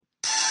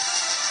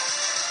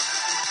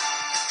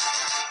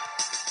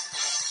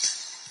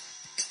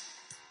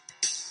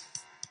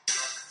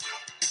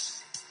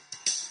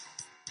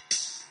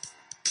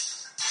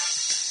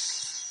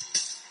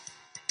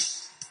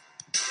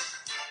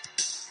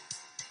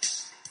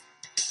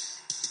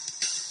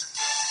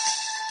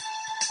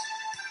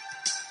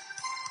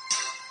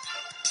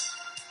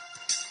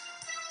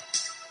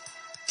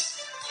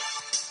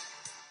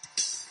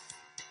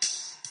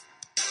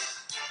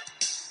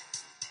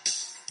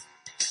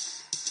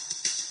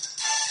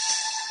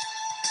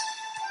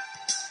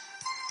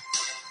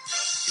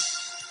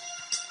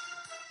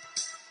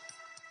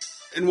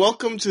And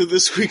welcome to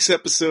this week's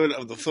episode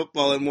of the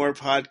Football and More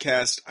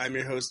podcast. I'm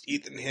your host,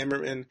 Ethan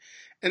Hammerman,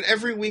 and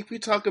every week we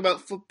talk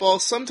about football.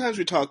 Sometimes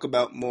we talk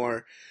about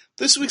more.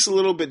 This week's a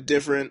little bit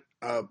different.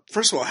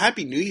 First of all,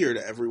 Happy New Year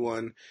to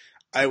everyone.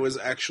 I was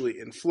actually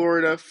in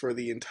Florida for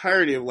the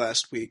entirety of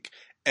last week,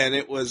 and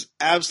it was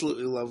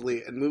absolutely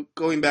lovely. And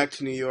going back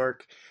to New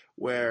York,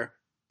 where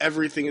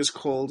everything is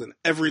cold and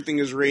everything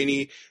is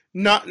rainy,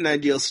 not an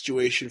ideal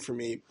situation for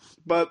me,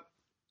 but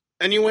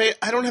anyway,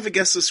 I don't have a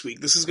guest this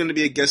week. This is going to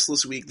be a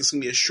guestless week. This is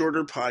going to be a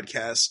shorter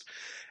podcast.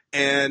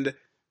 And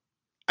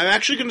I'm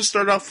actually going to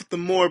start off with the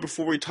more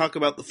before we talk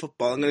about the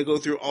football. I'm going to go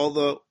through all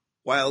the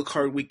wild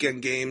card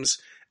weekend games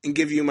and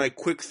give you my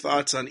quick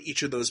thoughts on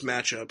each of those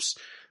matchups.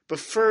 But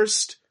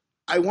first,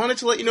 I wanted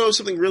to let you know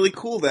something really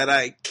cool that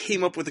I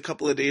came up with a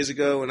couple of days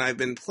ago and I've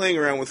been playing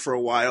around with for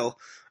a while.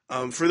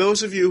 For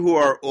those of you who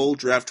are old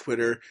draft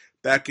Twitter,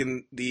 back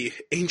in the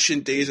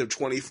ancient days of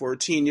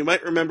 2014, you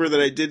might remember that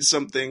I did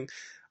something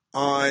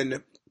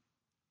on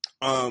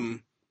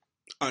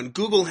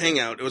Google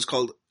Hangout. It was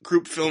called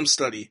Group Film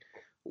Study,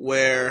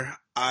 where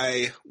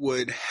I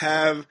would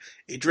have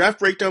a draft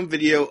breakdown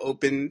video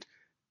opened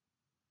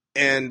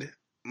and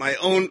my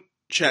own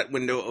chat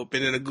window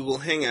open in a Google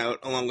Hangout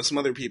along with some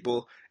other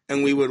people,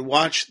 and we would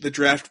watch the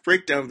draft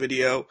breakdown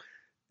video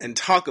and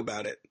talk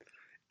about it.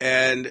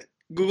 And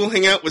Google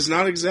Hangout was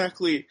not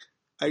exactly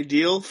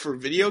ideal for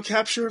video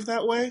capture of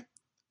that way.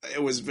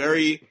 It was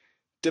very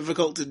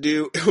difficult to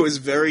do. It was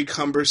very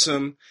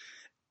cumbersome,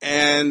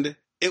 and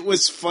it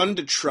was fun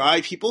to try.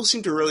 People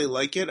seemed to really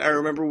like it. I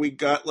remember we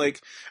got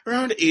like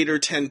around 8 or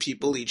 10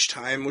 people each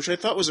time, which I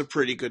thought was a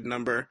pretty good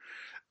number.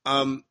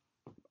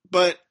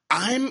 But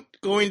I'm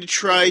going to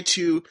try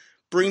to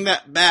bring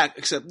that back,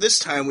 except this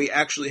time we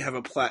actually have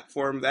a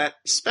platform that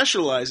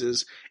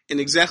specializes in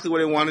exactly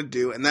what I want to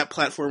do, and that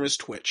platform is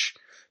Twitch.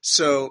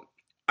 So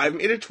I've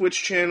made a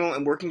Twitch channel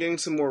and working getting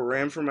some more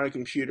RAM for my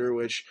computer,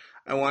 which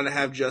I want to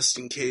have just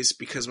in case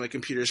because my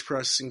computer's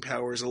processing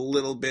power is a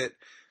little bit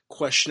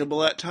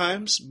questionable at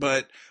times.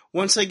 But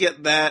once I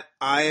get that,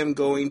 I am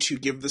going to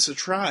give this a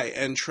try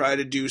and try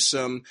to do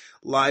some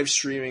live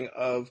streaming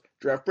of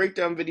draft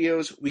breakdown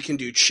videos. We can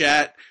do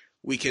chat.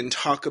 We can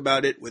talk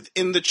about it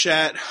within the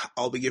chat.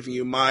 I'll be giving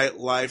you my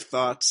live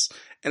thoughts.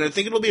 And I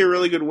think it'll be a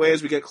really good way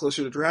as we get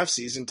closer to draft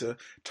season to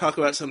talk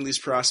about some of these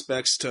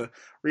prospects, to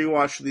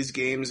rewatch these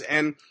games,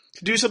 and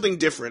to do something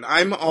different.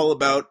 I'm all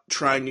about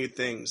trying new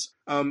things.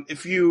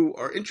 If you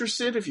are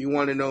interested, if you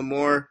want to know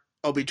more,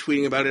 I'll be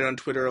tweeting about it on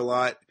Twitter a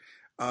lot.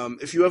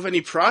 If you have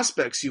any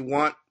prospects you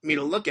want me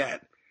to look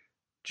at,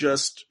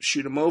 just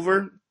shoot them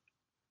over,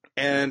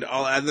 and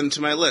I'll add them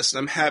to my list.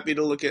 I'm happy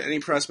to look at any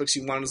prospects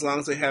you want as long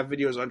as they have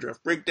videos on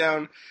draft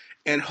breakdown,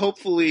 and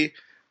hopefully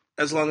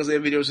as long as they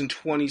have videos in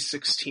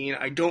 2016.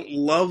 I don't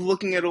love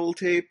looking at old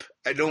tape.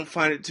 I don't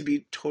find it to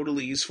be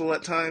totally useful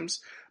at times,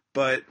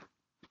 but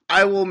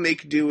I will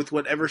make do with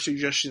whatever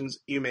suggestions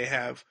you may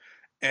have.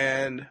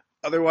 And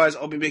otherwise,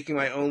 I'll be making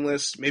my own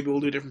list. Maybe we'll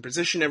do a different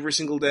position every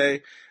single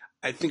day.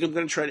 I think I'm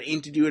going to try to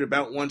aim to do it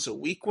about once a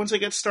week once I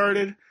get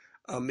started.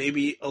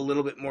 Maybe a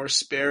little bit more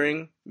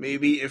sparing.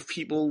 Maybe if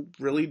people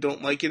really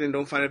don't like it and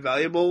don't find it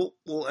valuable,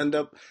 we'll end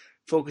up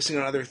focusing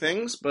on other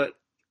things. But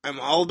I'm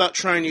all about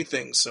trying new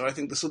things, so I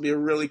think this will be a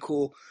really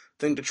cool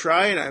thing to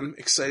try, and I'm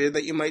excited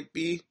that you might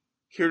be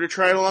here to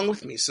try it along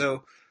with me.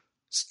 So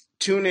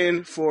tune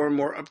in for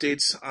more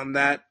updates on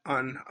that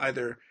on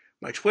either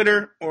my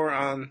Twitter or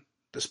on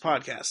this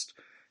podcast.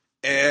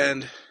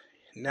 And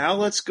now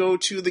let's go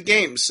to the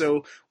games.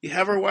 So we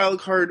have our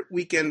wild card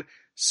weekend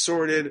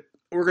sorted.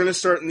 We're going to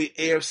start in the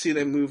AFC,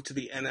 then move to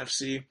the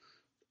NFC.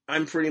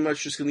 I'm pretty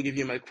much just going to give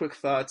you my quick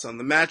thoughts on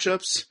the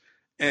matchups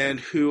and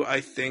who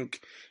I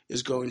think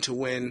is going to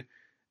win.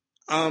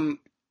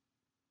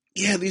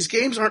 These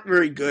games aren't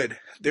very good.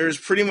 There's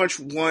pretty much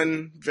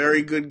one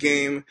very good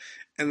game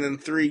and then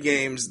 3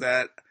 games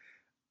that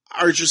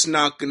are just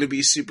not going to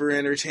be super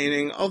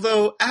entertaining.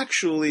 Although,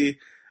 actually,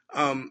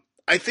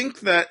 I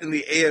think that in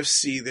the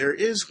AFC, there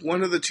is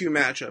one of the 2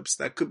 matchups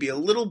that could be a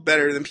little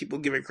better than people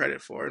give it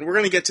credit for, and we're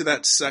going to get to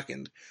that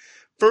second.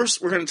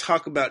 First, we're going to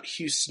talk about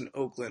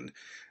Houston-Oakland.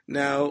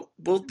 Now,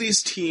 both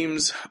these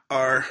teams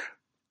are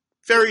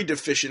very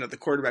deficient at the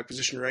quarterback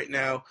position right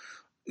now.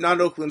 Not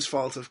Oakland's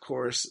fault, of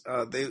course.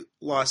 They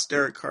lost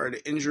Derek Carr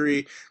to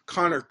injury.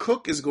 Connor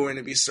Cook is going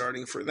to be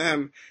starting for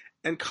them.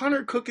 And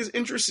Connor Cook is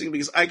interesting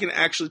because I can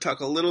actually talk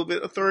a little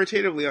bit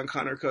authoritatively on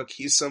Connor Cook.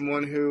 He's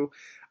someone who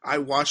I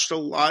watched a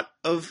lot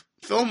of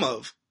film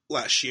of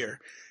last year.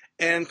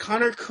 And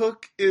Connor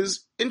Cook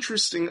is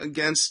interesting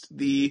against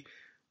the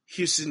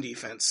Houston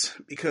defense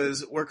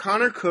because where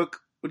Connor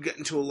Cook would get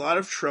into a lot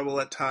of trouble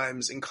at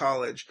times in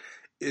college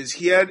is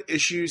he had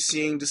issues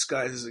seeing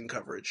disguises in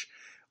coverage.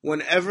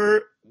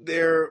 Whenever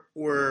there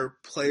were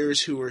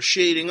players who were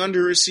shading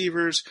under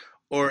receivers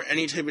or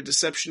any type of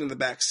deception in the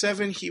back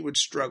 7, he would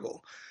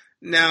struggle.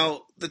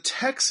 Now, the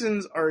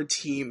Texans are a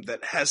team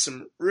that has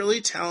some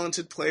really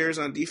talented players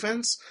on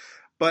defense,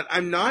 but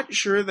I'm not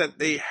sure that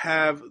they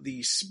have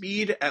the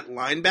speed at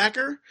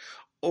linebacker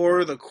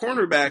or the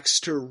cornerbacks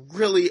to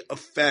really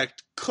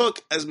affect Cook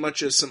as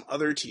much as some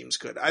other teams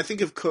could. I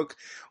think if Cook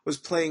was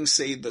playing,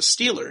 say, the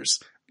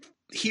Steelers,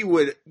 he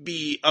would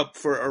be up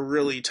for a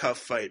really tough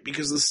fight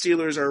because the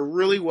Steelers are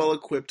really well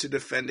equipped to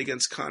defend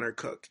against Connor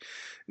Cook.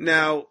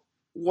 Now,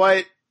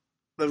 what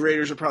the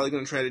Raiders are probably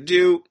going to try to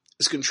do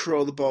is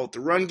control the ball with the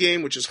run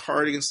game, which is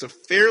hard against a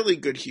fairly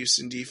good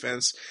Houston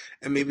defense,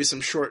 and maybe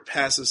some short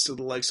passes to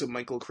the likes of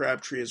Michael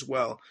Crabtree as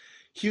well.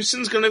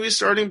 Houston's going to be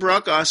starting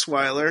Brock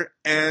Osweiler,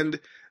 and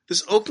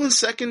this Oakland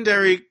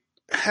secondary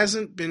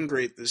hasn't been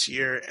great this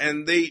year,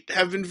 and they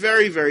have been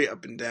very, very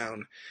up and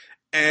down.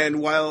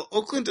 And while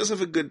Oakland does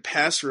have a good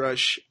pass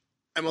rush,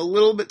 I'm a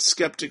little bit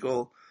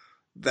skeptical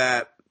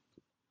that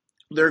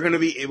they're going to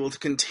be able to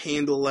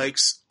contain the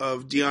likes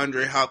of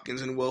DeAndre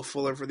Hopkins and Will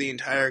Fuller for the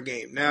entire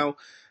game. Now,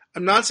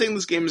 I'm not saying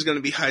this game is going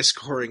to be high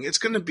scoring. It's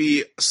going to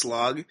be a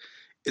slog.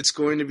 It's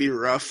going to be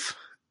rough.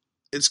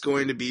 It's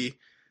going to be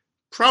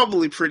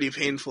probably pretty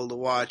painful to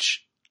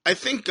watch. I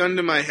think, gun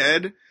to my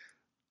head,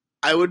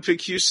 I would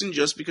pick Houston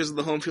just because of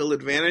the home field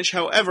advantage.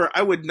 However,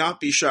 I would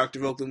not be shocked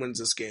if Oakland wins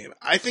this game.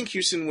 I think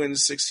Houston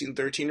wins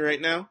 16-13 right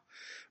now.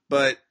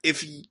 But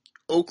if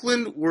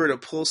Oakland were to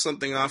pull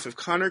something off, if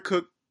Connor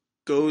Cook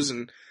goes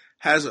and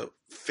has a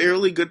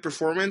fairly good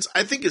performance,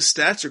 I think his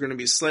stats are going to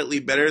be slightly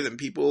better than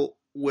people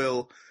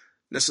will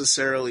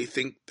necessarily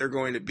think they're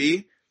going to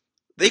be.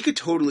 They could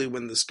totally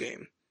win this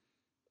game.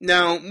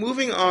 Now,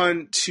 moving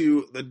on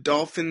to the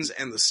Dolphins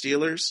and the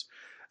Steelers.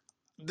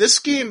 This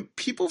game,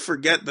 people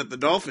forget that the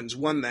Dolphins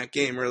won that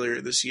game earlier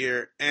this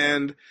year,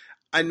 and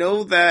I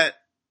know that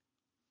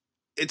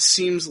it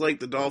seems like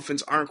the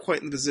Dolphins aren't quite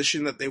in the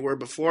position that they were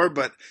before,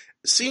 but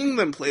seeing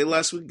them play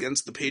last week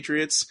against the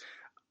Patriots,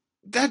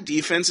 that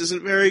defense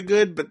isn't very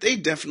good, but they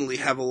definitely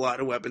have a lot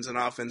of weapons on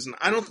offense, and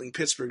I don't think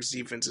Pittsburgh's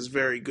defense is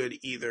very good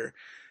either.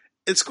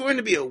 It's going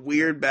to be a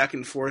weird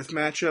back-and-forth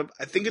matchup.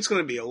 I think it's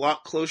going to be a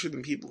lot closer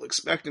than people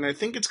expect, and I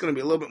think it's going to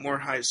be a little bit more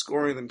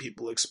high-scoring than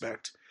people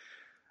expect.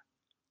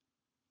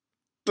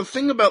 The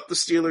thing about the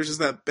Steelers is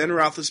that Ben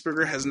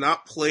Roethlisberger has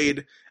not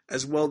played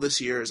as well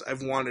this year as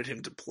I've wanted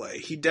him to play.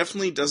 He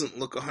definitely doesn't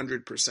look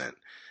 100%.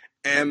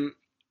 And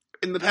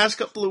in the past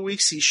couple of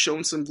weeks, he's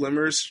shown some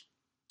glimmers.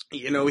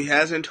 You know, he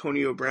has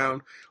Antonio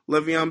Brown.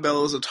 Le'Veon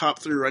Bell is a top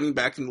 3 running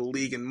back in the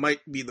league and might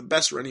be the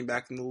best running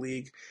back in the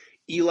league.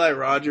 Eli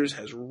Rogers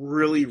has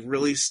really,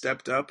 really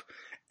stepped up.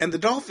 And the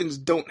Dolphins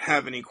don't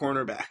have any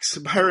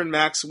cornerbacks. Byron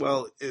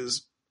Maxwell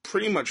is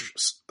pretty much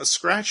a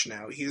scratch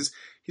now. He's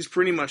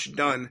pretty much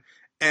done.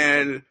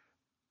 And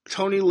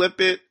Tony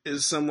Lippett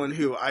is someone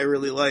who I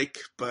really like,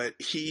 but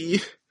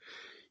he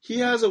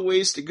has a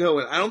ways to go,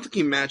 and I don't think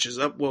he matches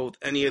up well with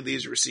any of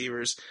these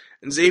receivers.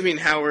 And Xavier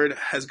Howard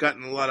has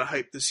gotten a lot of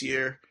hype this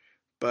year,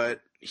 but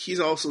he's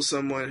also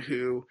someone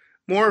who,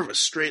 more of a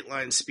straight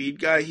line speed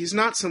guy. He's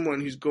not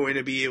someone who's going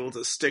to be able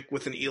to stick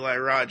with an Eli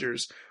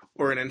Rogers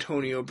or an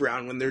Antonio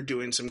Brown when they're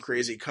doing some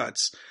crazy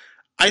cuts.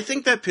 I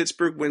think that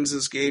Pittsburgh wins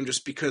this game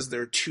just because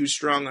they're too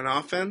strong on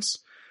offense.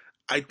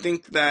 I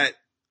think that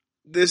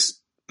this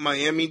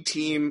Miami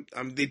team,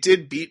 they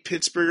did beat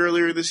Pittsburgh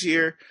earlier this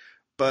year,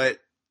 but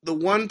the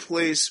one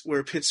place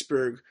where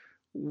Pittsburgh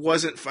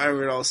wasn't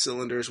firing at all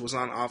cylinders was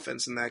on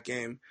offense in that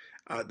game.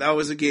 That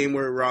was a game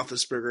where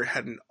Roethlisberger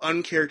had an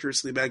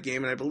uncharacteristically bad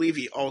game, and I believe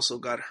he also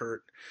got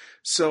hurt.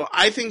 So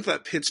I think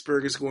that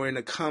Pittsburgh is going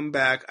to come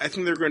back. I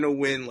think they're going to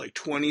win like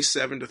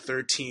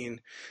 27-13,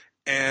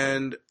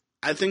 and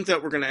I think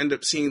that we're going to end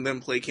up seeing them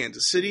play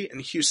Kansas City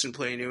and Houston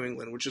play New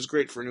England, which is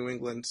great for New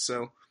England.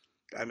 So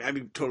I'd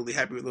be totally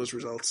happy with those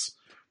results.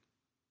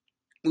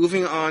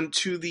 Moving on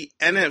to the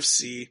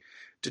NFC,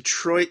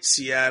 Detroit,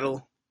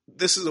 Seattle.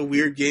 This is a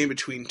weird game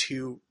between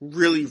two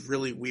really,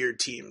 really weird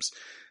teams.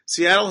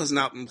 Seattle has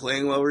not been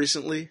playing well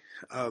recently.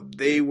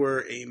 They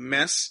were a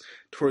mess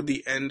toward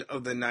the end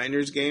of the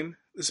Niners game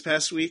this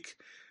past week.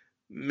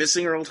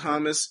 Missing Earl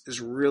Thomas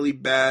is really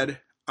bad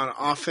on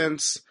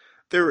offense.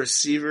 Their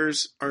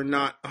receivers are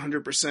not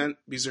 100%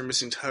 because they're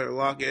missing Tyler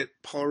Lockett.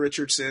 Paul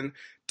Richardson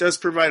does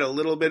provide a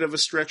little bit of a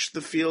stretch to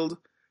the field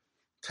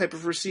type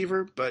of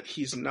receiver, but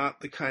he's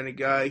not the kind of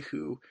guy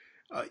who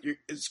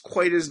is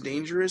quite as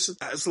dangerous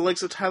as the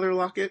likes of Tyler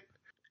Lockett.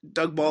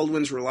 Doug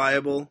Baldwin's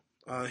reliable.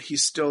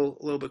 He's still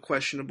a little bit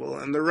questionable,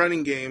 and the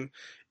running game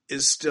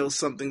is still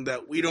something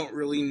that we don't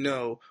really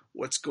know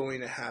what's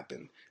going to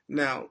happen.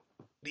 Now,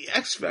 the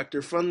X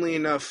factor, funnily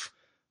enough,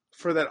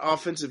 for that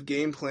offensive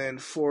game plan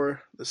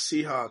for the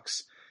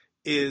Seahawks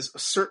is a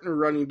certain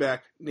running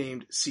back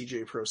named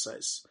CJ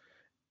Prosise.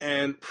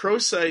 And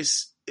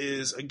Prosise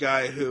is a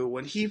guy who,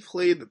 when he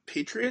played the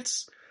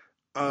Patriots,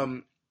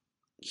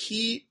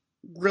 he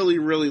really,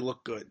 really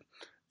looked good.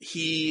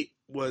 He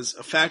was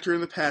a factor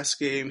in the pass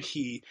game.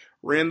 He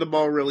ran the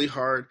ball really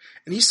hard.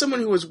 And he's someone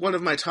who was one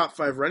of my top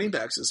 5 running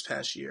backs this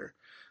past year.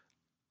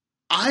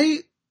 I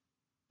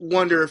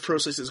wonder if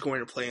Prosise is going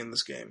to play in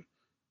this game,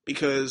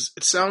 because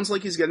it sounds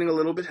like he's getting a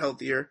little bit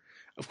healthier.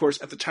 Of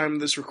course, at the time of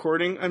this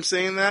recording, I'm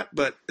saying that,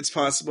 but it's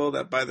possible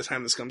that by the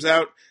time this comes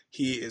out,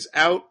 he is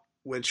out,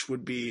 which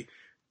would be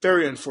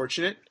very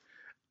unfortunate.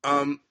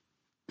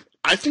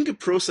 I think if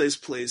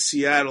Procise plays,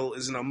 Seattle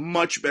is in a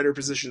much better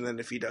position than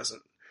if he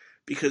doesn't.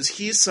 Because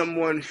he's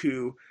someone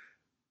who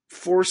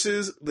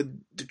forces the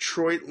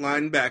Detroit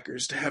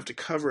linebackers to have to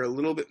cover a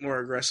little bit more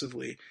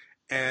aggressively,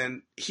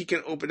 and he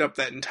can open up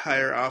that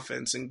entire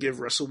offense and give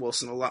Russell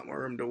Wilson a lot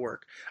more room to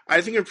work. I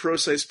think if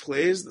Procise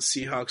plays, the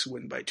Seahawks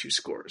win by 2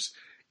 scores.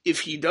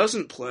 If he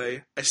doesn't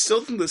play, I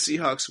still think the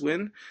Seahawks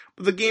win,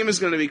 but the game is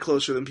going to be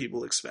closer than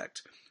people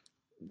expect.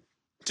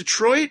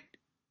 Detroit,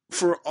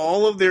 for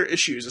all of their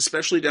issues,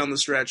 especially down the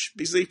stretch,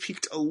 because they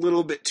peaked a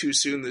little bit too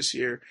soon this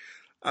year,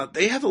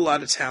 they have a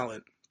lot of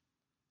talent.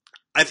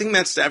 I think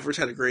Matt Stafford's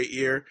had a great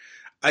year.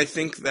 I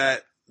think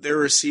that their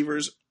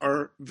receivers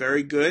are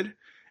very good,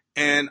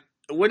 and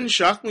it wouldn't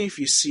shock me if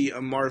you see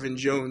a Marvin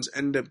Jones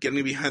end up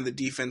getting behind the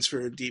defense for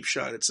a deep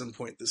shot at some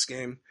point this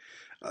game.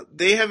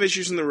 They have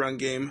issues in the run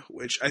game,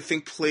 which I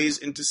think plays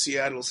into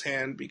Seattle's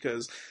hand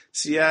because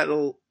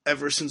Seattle,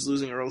 ever since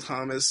losing Earl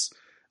Thomas,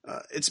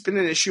 it's been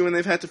an issue and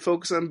they've had to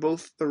focus on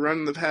both the run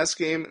and the pass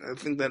game. I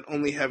think that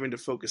only having to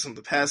focus on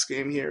the pass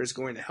game here is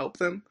going to help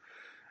them.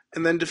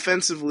 And then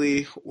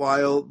defensively,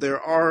 while there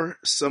are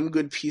some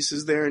good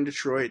pieces there in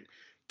Detroit,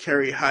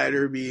 Kerry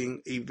Hyder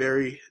being a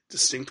very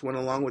distinct one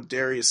along with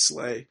Darius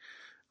Slay,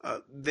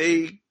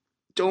 they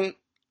don't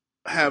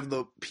have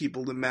the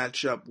people to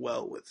match up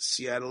well with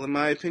Seattle, in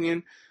my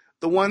opinion.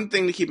 The one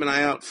thing to keep an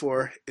eye out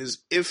for is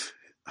if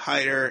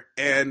Hyder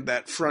and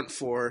that front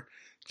four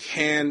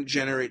can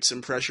generate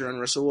some pressure on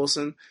Russell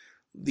Wilson.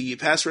 The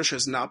pass rush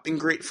has not been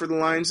great for the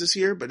Lions this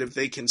year, but if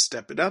they can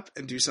step it up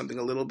and do something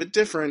a little bit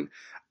different,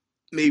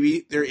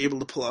 maybe they're able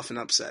to pull off an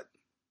upset.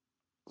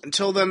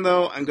 Until then,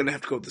 though, I'm going to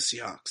have to go with the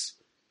Seahawks.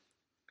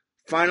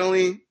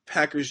 Finally,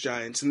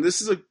 Packers-Giants, and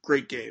this is a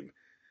great game.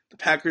 The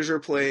Packers are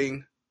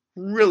playing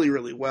really,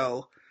 really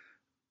well.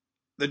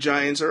 The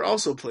Giants are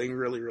also playing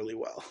really, really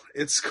well.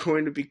 It's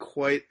going to be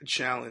quite a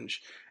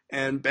challenge.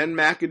 And Ben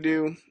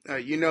McAdoo,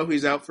 you know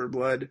he's out for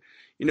blood.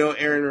 You know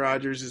Aaron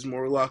Rodgers is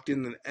more locked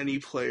in than any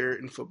player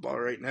in football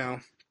right now.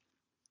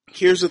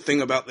 Here's the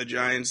thing about the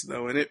Giants,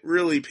 though, and it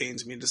really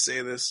pains me to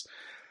say this.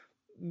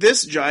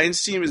 This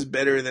Giants team is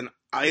better than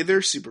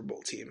either Super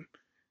Bowl team.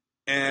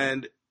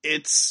 And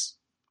it's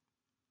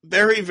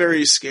very,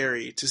 very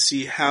scary to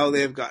see how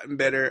they have gotten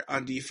better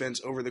on defense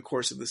over the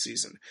course of the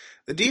season.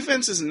 The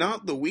defense is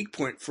not the weak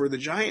point for the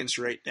Giants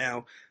right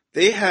now.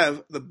 They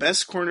have the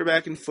best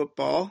cornerback in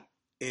football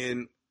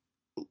in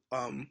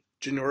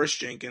Janoris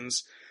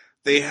Jenkins.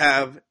 They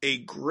have a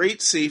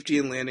great safety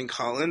in Landon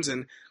Collins,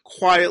 and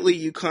quietly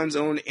UConn's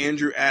own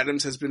Andrew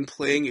Adams has been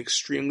playing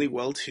extremely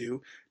well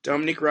too.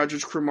 Dominique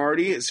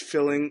Rodgers-Cromartie is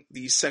filling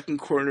the second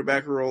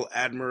cornerback role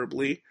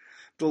admirably.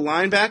 The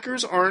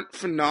linebackers aren't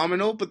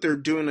phenomenal, but they're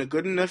doing a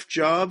good enough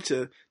job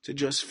to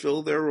just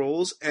fill their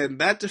roles. And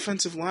that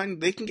defensive line,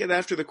 they can get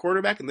after the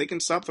quarterback and they can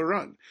stop the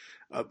run.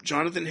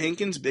 Jonathan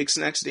Hankins, Big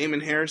Snacks,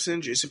 Damon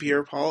Harrison, Jason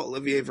Pierre-Paul,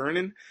 Olivier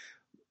Vernon.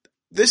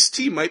 This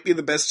team might be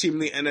the best team in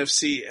the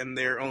NFC, and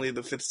they're only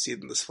the 5th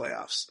seed in this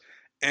playoffs.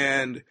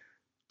 And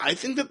I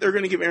think that they're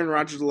going to give Aaron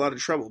Rodgers a lot of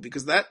trouble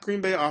because that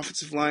Green Bay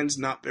offensive line is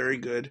not very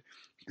good.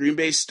 Green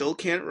Bay still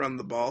can't run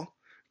the ball.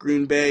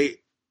 Green Bay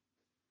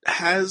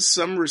has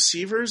some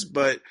receivers,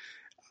 but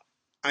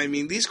I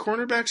mean, these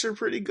cornerbacks are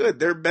pretty good.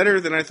 They're better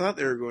than I thought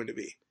they were going to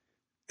be.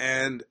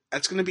 And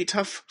that's going to be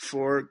tough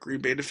for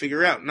Green Bay to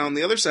figure out. Now, on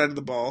the other side of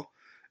the ball,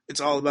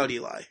 it's all about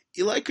Eli.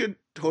 Eli could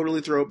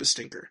totally throw up a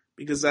stinker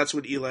because that's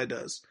what Eli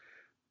does.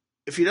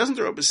 If he doesn't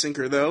throw up a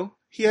stinker, though,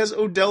 he has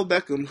Odell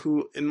Beckham,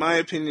 who, in my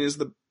opinion, is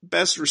the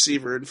best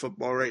receiver in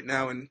football right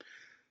now. And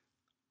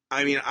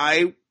I mean,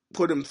 I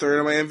put him third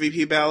on my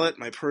MVP ballot,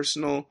 my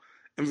personal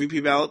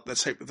MVP ballot.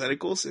 That's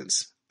hypothetical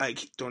since I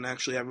don't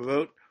actually have a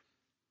vote.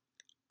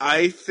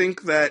 I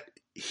think that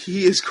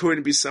he is going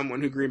to be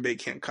someone who Green Bay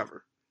can't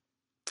cover.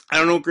 I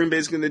don't know what Green Bay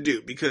is going to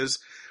do because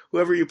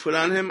whoever you put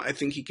on him, I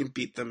think he can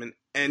beat them in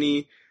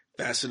any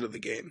facet of the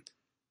game.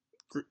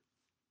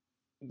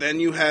 Then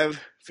you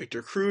have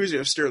Victor Cruz, you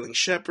have Sterling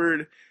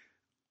Shepard.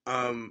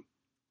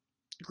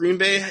 Green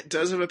Bay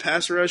does have a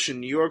pass rush, and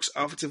New York's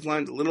offensive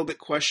line is a little bit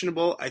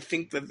questionable. I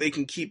think that they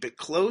can keep it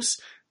close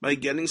by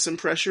getting some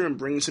pressure and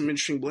bringing some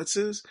interesting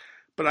blitzes.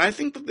 But I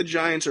think that the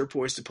Giants are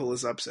poised to pull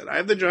this upset. I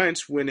have the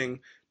Giants winning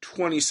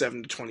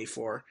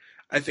 27-24.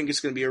 I think it's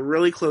going to be a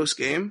really close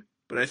game,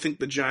 but I think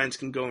the Giants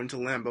can go into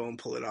Lambeau and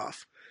pull it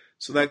off.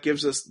 So that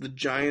gives us the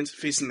Giants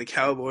facing the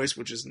Cowboys,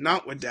 which is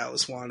not what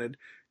Dallas wanted,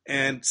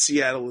 and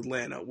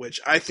Seattle-Atlanta, which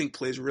I think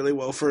plays really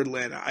well for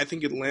Atlanta. I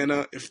think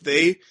Atlanta, if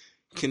they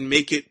can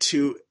make it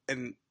to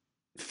a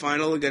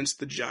final against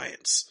the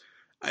Giants,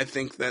 I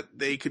think that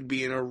they could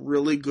be in a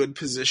really good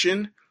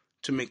position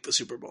to make the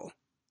Super Bowl.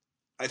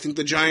 I think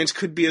the Giants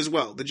could be as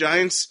well. The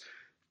Giants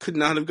could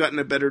not have gotten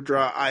a better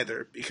draw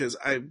either, because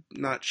I'm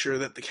not sure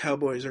that the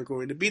Cowboys are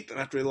going to beat them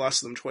after they lost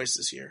to them twice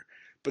this year.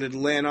 But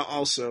Atlanta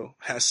also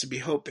has to be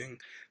hoping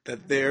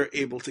that they're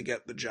able to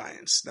get the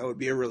Giants. That would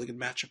be a really good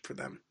matchup for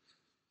them.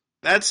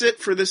 That's it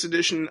for this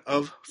edition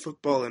of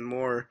Football and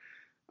More.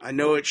 I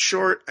know it's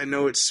short. I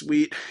know it's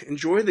sweet.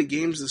 Enjoy the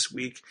games this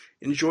week.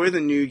 Enjoy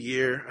the new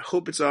year. I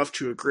hope it's off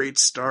to a great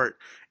start.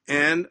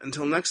 And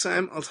until next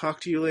time, I'll talk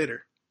to you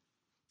later.